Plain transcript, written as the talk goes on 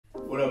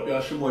What up, y'all?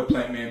 It's your boy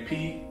Plantman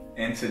P,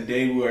 and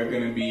today we are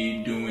going to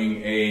be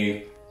doing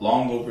a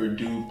long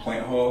overdue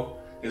plant haul.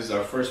 This is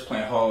our first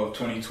plant haul of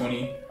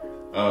 2020.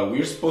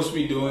 We're supposed to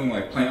be doing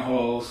like plant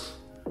hauls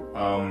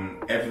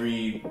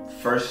every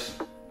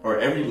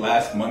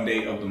last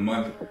Monday of the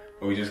month,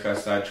 but we just got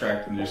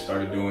sidetracked and just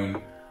started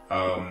doing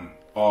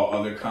all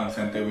other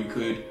content that we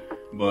could.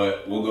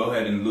 But we'll go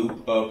ahead and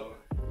loop up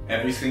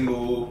every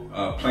single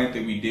plant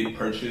that we did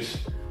purchase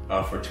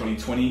for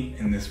 2020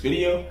 in this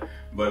video.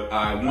 But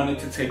I wanted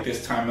to take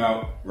this time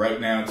out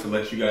right now to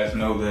let you guys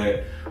know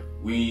that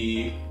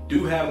we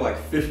do have like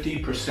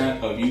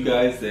 50% of you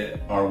guys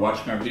that are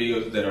watching our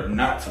videos that are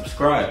not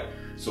subscribed.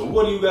 So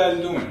what are you guys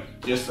doing?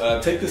 Just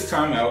take this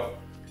time out,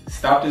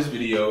 stop this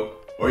video,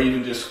 or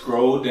even just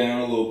scroll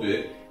down a little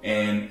bit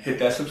and hit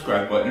that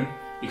subscribe button,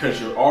 because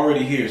you're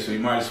already here. So you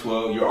might as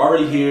well, you're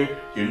already here,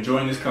 you're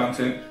enjoying this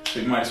content, so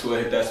you might as well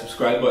hit that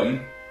subscribe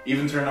button.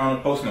 Even turn on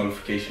the post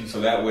notification so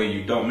that way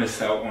you don't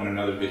miss out on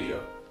another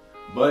video.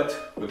 But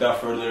without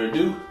further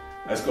ado,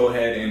 let's go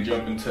ahead and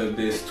jump into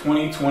this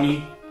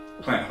 2020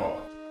 plant haul.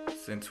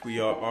 Since we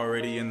are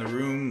already in the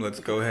room,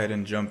 let's go ahead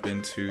and jump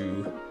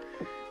into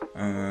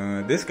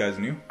this guy's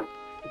new.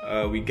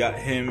 We got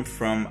him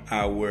from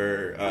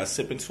our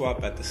sip and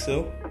swap at the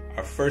Sill.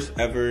 Our first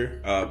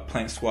ever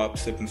plant swap,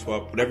 sip and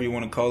swap, whatever you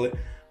want to call it.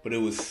 But it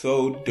was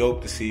so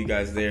dope to see you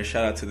guys there.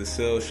 Shout out to the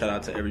Sill, shout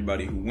out to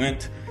everybody who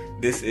went.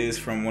 This is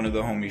from one of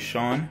the homies,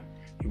 Sean.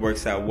 He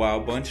works at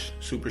Wild Bunch.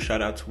 Super shout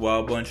out to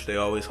Wild Bunch. They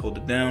always hold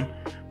it down.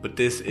 But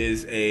this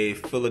is a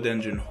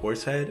philodendron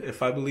horsehead,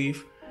 if I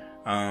believe.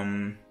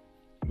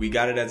 We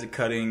got it as a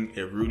cutting.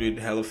 It rooted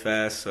hella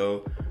fast,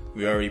 so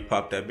we already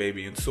popped that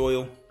baby in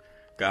soil.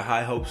 Got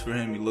high hopes for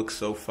him. He looks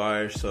so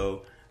fire,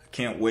 so I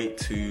can't wait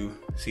to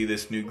see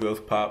this new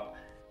growth pop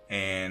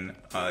and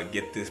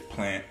get this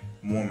plant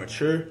more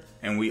mature.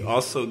 And we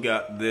also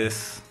got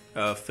this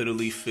fiddle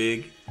leaf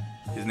fig.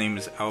 His name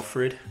is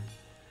Alfred.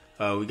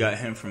 We got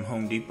him from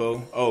Home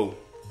Depot.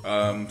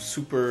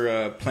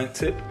 Super plant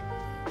tip.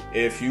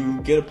 If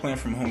you get a plant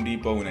from Home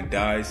Depot and it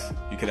dies,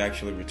 you could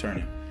actually return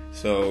it.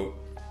 So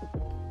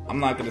I'm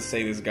not gonna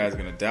say this guy's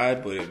gonna die,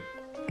 but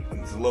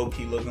it's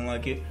low-key looking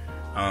like it.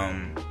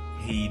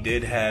 He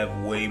did have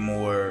way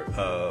more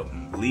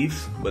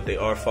leaves, but they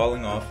are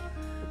falling off.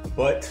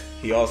 But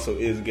he also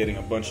is getting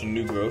a bunch of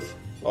new growth.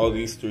 All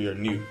these three are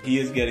new. He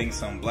is getting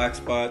some black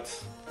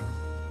spots.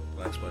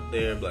 Black spot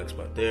there, black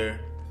spot there.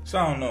 So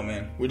I don't know,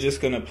 man. We're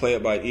just gonna play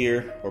it by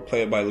ear or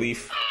play it by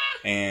leaf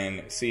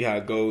and see how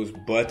it goes.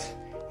 But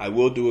I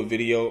will do a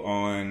video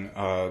on,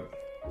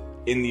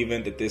 in the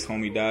event that this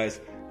homie dies,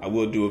 I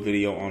will do a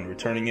video on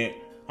returning it.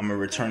 I'm gonna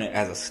return it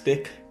as a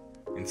stick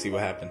and see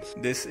what happens.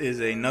 This is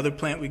another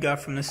plant we got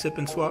from the sip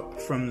and swap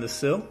from the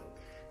Sill.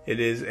 It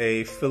is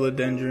a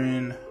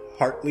philodendron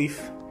heartleaf.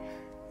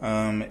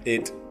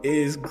 It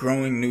is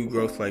growing new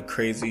growth like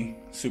crazy.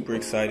 Super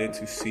excited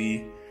to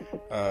see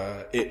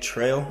it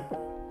trail.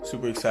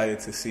 Super excited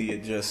to see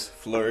it just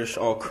flourish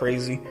all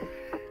crazy.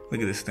 Look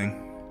at this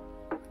thing.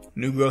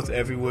 New growth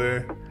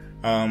everywhere.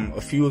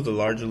 A few of the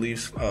larger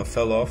leaves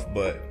fell off,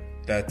 but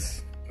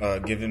that's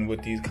given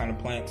with these kind of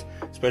plants.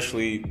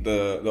 Especially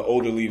the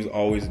older leaves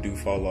always do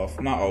fall off.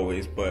 Not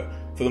always, but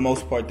for the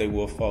most part they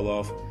will fall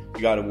off.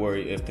 You gotta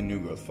worry if the new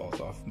growth falls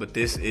off. But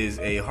this is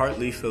a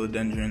heartleaf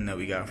philodendron that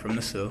we got from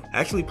the Sill.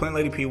 Actually, Plant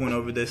Lady P went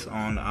over this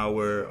on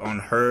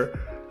her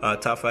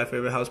top 5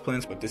 favorite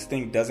houseplants, but this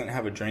thing doesn't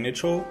have a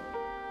drainage hole.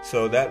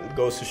 So that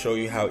goes to show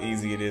you how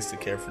easy it is to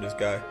care for this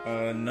guy.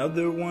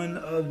 Another one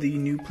of the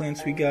new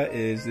plants we got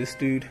is this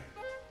dude,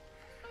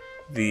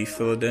 the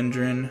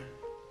philodendron.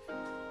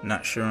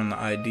 Not sure on the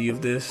ID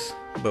of this,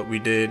 but we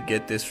did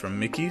get this from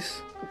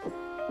Mickey's.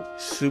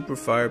 Super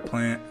fire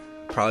plant.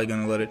 Probably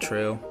gonna let it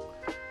trail,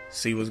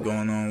 see what's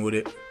going on with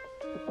it.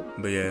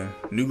 But yeah,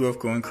 new growth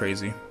growing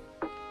crazy.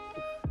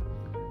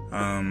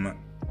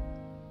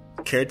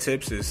 Care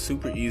tips is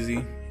super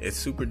easy. It's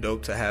super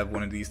dope to have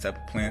one of these type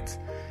of plants.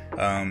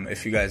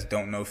 If you guys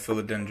don't know,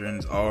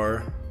 philodendrons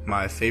are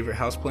my favorite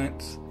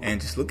houseplants. And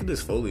just look at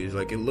this foliage,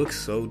 like it looks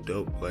so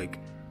dope. Like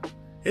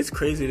it's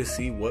crazy to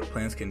see what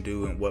plants can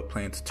do and what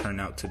plants turn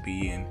out to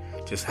be and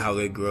just how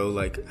they grow.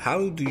 Like,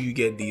 how do you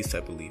get these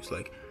type of leaves?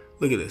 Like,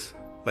 look at this.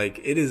 Like,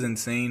 it is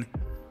insane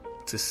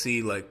to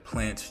see like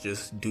plants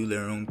just do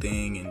their own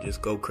thing and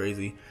just go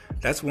crazy.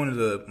 That's one of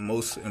the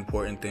most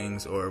important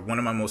things, or one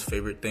of my most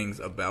favorite things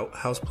about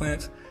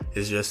houseplants,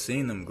 is just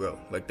seeing them grow.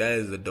 Like, that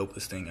is the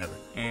dopest thing ever.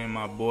 And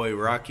my boy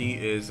Rocky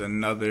is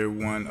another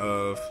one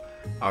of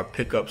our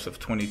pickups of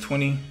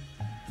 2020.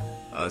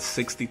 A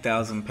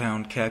 60,000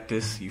 pound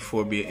cactus,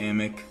 Euphorbia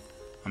amic.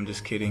 I'm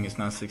just kidding, it's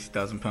not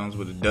 60,000 pounds,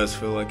 but it does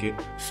feel like it.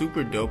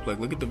 Super dope. Like,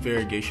 look at the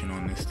variegation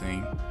on this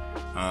thing.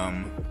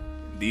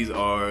 These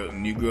are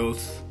new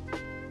growths.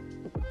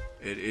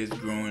 It is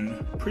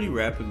growing pretty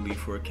rapidly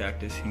for a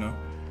cactus, you know.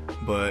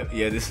 But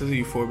yeah, this is a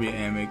Euphorbia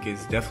amic.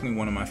 It's definitely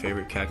one of my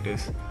favorite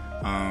cactus.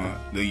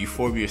 The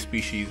Euphorbia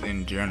species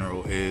in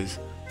general is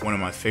one of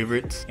my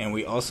favorites. And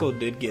we also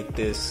did get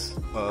this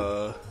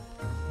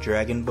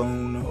dragon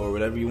bone, or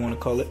whatever you want to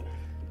call it.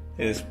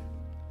 It's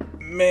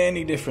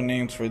many different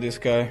names for this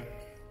guy,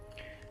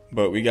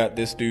 but we got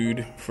this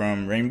dude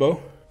from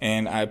Rainbow,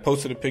 and I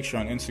posted a picture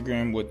on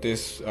Instagram with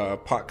this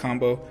pot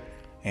combo,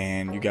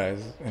 and you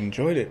guys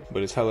enjoyed it,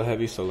 but it's hella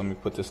heavy, so let me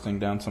put this thing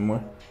down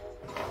somewhere.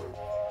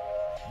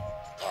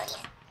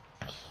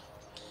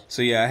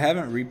 So yeah, I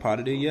haven't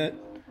repotted it yet.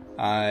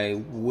 I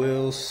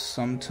will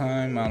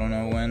sometime, I don't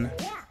know when,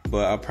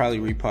 but I'll probably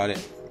repot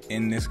it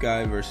in this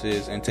guy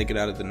and take it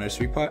out of the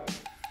nursery pot.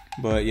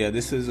 But yeah,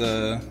 this is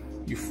a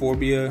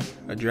Euphorbia,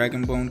 a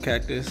dragon bone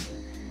cactus,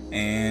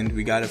 and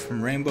we got it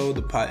from Rainbow.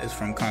 The pot is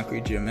from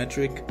Concrete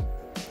Geometric.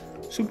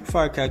 Super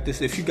fire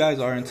cactus. If you guys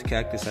are into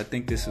cactus, I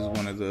think this is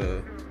one of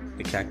the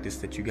cactus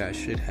that you guys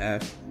should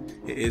have.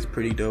 It is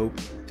pretty dope.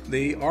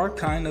 They are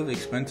kind of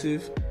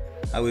expensive.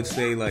 I would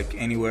say like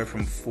anywhere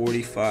from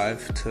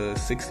 $45 to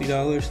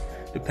 $60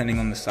 depending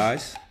on the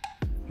size.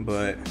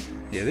 But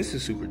yeah, this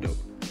is super dope.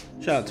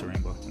 Shout out to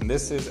Rainbow. And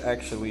this is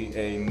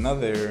actually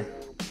another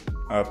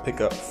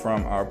pickup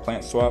from our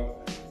plant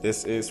swap.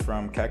 This is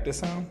from Cactus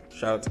Sound.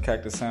 Shout out to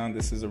Cactus Sound.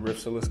 This is a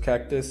Ripsalis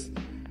cactus.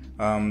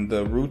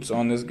 The roots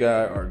on this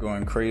guy are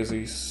going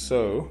crazy,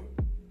 so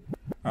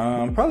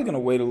I'm probably gonna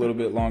wait a little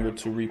bit longer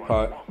to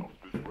repot,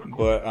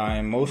 but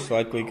I'm most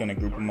likely gonna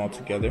group them all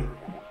together.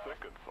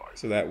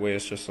 So that way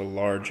it's just a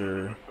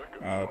larger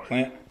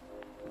plant.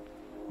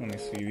 Let me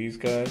see these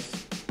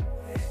guys.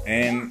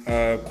 And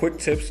quick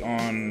tips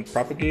on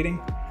propagating.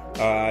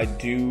 I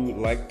do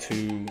like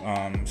to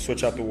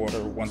switch out the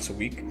water once a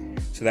week,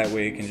 so that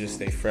way it can just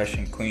stay fresh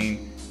and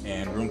clean,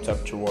 and room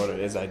temperature water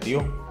is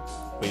ideal.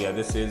 But yeah,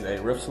 this is a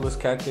Ripsalis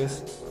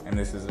cactus, and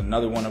this is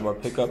another one of our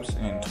pickups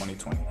in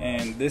 2020.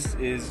 And this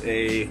is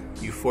a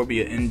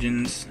Euphorbia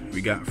Ingens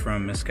we got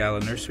from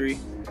Mescala Nursery.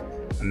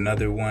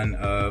 Another one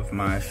of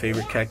my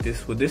favorite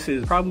cactus. Well, this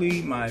is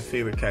probably my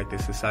favorite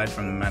cactus aside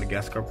from the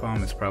Madagascar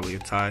palm. It's probably a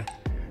tie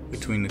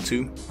between the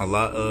two. A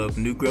lot of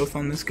new growth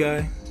on this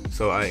guy,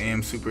 so I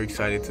am super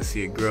excited to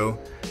see it grow.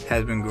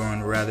 Has been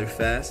growing rather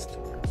fast,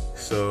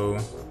 so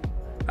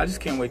I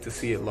just can't wait to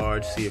see it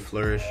large, see it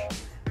flourish.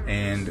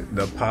 And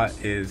the pot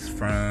is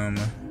from,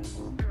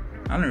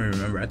 I don't even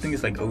remember, I think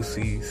it's like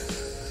OC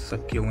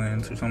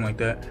Succulents or something like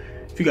that.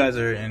 If you guys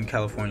are in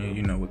California,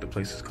 you know what the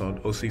place is called,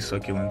 OC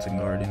Succulents and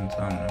Gardens,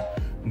 I don't know.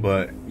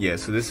 But yeah,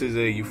 so this is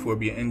a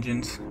Euphorbia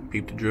Ingens.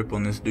 Peep the drip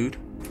on this dude.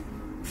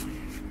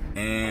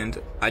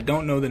 And I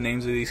don't know the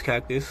names of these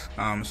cactus,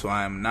 so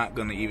I'm not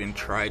gonna even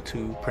try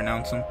to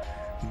pronounce them.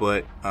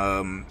 But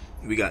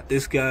we got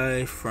this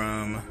guy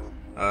from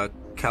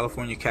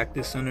California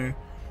Cactus Center,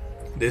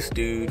 this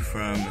dude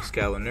from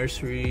Mescala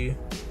Nursery,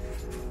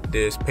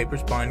 this paper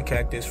spine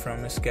cactus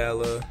from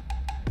Mescala,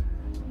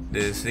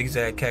 this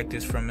zigzag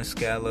cactus from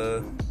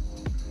Mescala.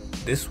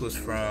 This was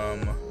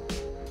from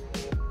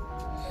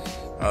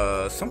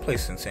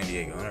someplace in San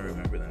Diego, I don't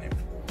remember the name.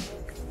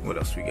 What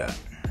else we got?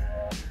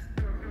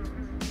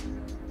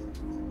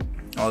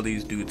 All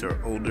these dudes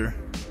are older.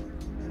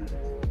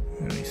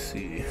 Let me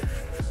see.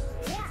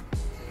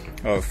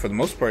 Oh, for the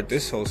most part,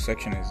 this whole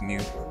section is new.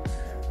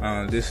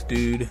 This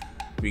dude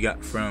we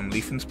got from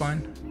Leaf and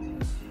Spine.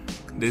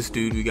 This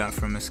dude we got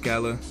from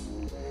Mescala.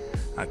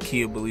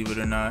 IKEA, believe it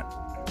or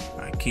not.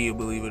 IKEA,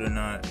 believe it or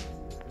not.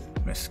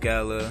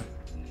 Mescala.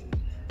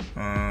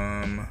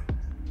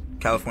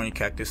 California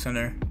Cactus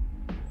Center.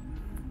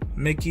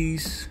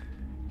 Mickey's.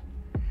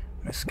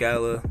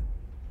 Mescala.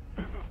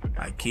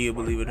 IKEA,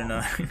 believe it or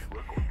not.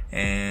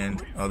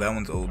 And oh, that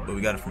one's old, but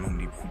we got it from Home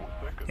Depot.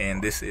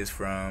 And this is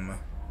from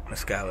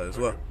Mescala as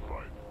well.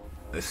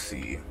 Let's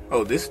see.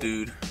 Oh, this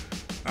dude,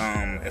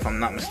 if I'm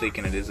not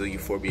mistaken, it is a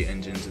Euphorbia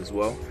Ingens as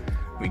well.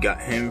 We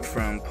got him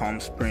from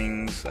Palm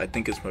Springs. I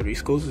think it's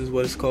Moriscos is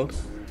what it's called.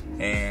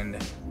 And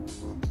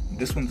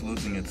this one's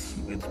losing its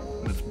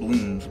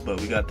blooms, but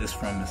we got this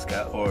from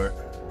Mescala or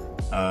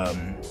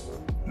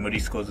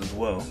Moriscos as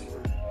well.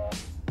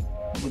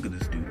 Look at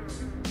this dude.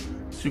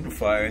 Super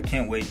fire. I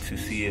can't wait to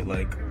see it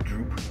like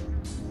droop.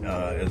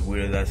 As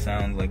weird as that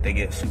sounds, like they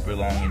get super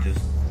long and just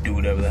do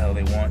whatever the hell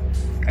they want.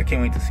 I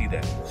can't wait to see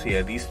that. So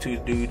yeah, these two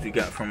dudes we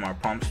got from our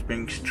Palm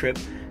Springs trip,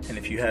 and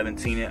if you haven't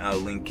seen it, I'll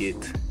link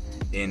it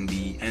in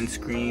the end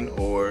screen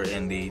or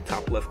in the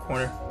top left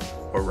corner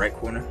or right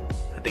corner.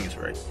 I think it's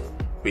right.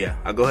 But yeah,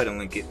 I'll go ahead and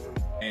link it.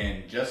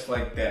 And just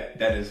like that,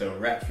 that is a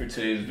wrap for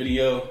today's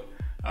video.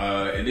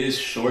 It is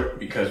short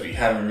because we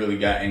haven't really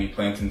got any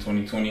plants in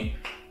 2020.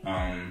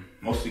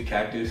 Mostly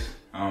cactus,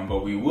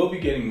 but we will be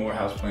getting more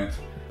houseplants.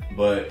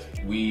 But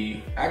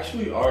we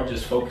actually are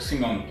just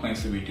focusing on the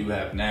plants that we do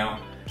have now,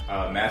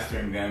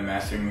 mastering them,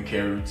 mastering the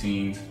care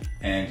routines,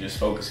 and just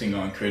focusing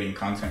on creating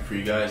content for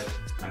you guys.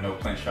 I know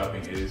plant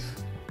shopping is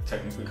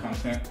technically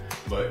content,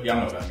 but y'all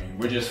know what I mean.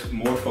 We're just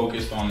more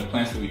focused on the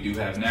plants that we do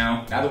have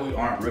now. Now that we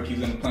aren't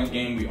rookies in the plant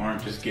game, we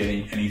aren't just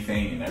getting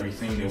anything and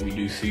everything that we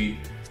do see.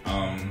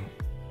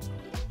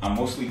 I'm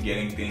mostly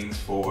getting things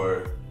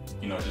for,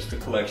 you know, just a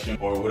collection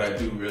or what I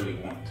do really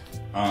want.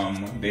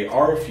 There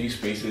are a few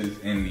spaces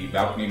in the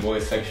Balcony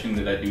Boys section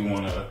that I do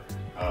want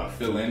to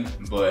fill in,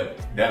 but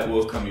that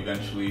will come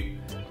eventually.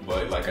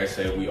 But like I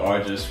said, we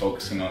are just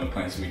focusing on the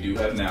plants we do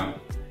have now,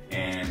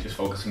 and just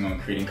focusing on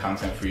creating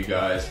content for you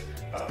guys,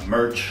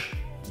 merch,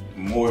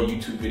 more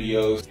YouTube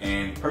videos,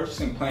 and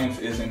purchasing plants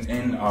isn't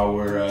in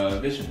our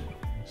vision.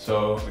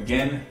 So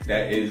again,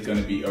 that is going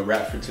to be a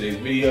wrap for today's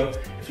video.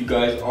 If you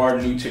guys are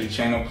new to the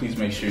channel, please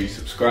make sure you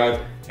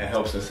subscribe. It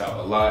helps us out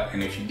a lot.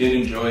 And if you did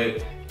enjoy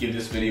it, give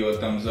this video a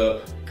thumbs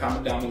up.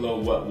 Comment down below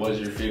what was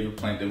your favorite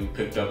plant that we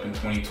picked up in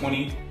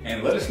 2020,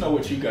 and let us know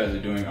what you guys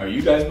are doing. Are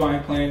you guys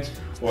buying plants,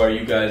 or are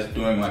you guys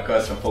doing like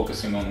us and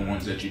focusing on the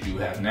ones that you do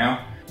have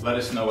now? Let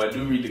us know. I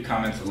do read the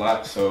comments a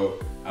lot, so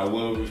I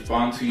will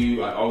respond to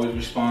you. I always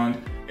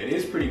respond. It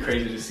is pretty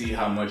crazy to see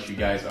how much you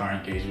guys are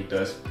engaged with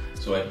us,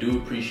 so I do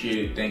appreciate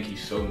it. Thank you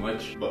so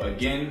much. But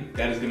again,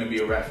 that is going to be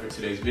a wrap for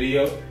today's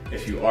video.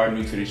 If you are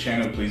new to the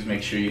channel, please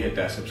make sure you hit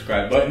that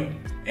subscribe button,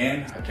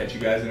 and I'll catch you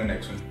guys in the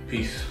next one.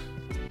 Peace.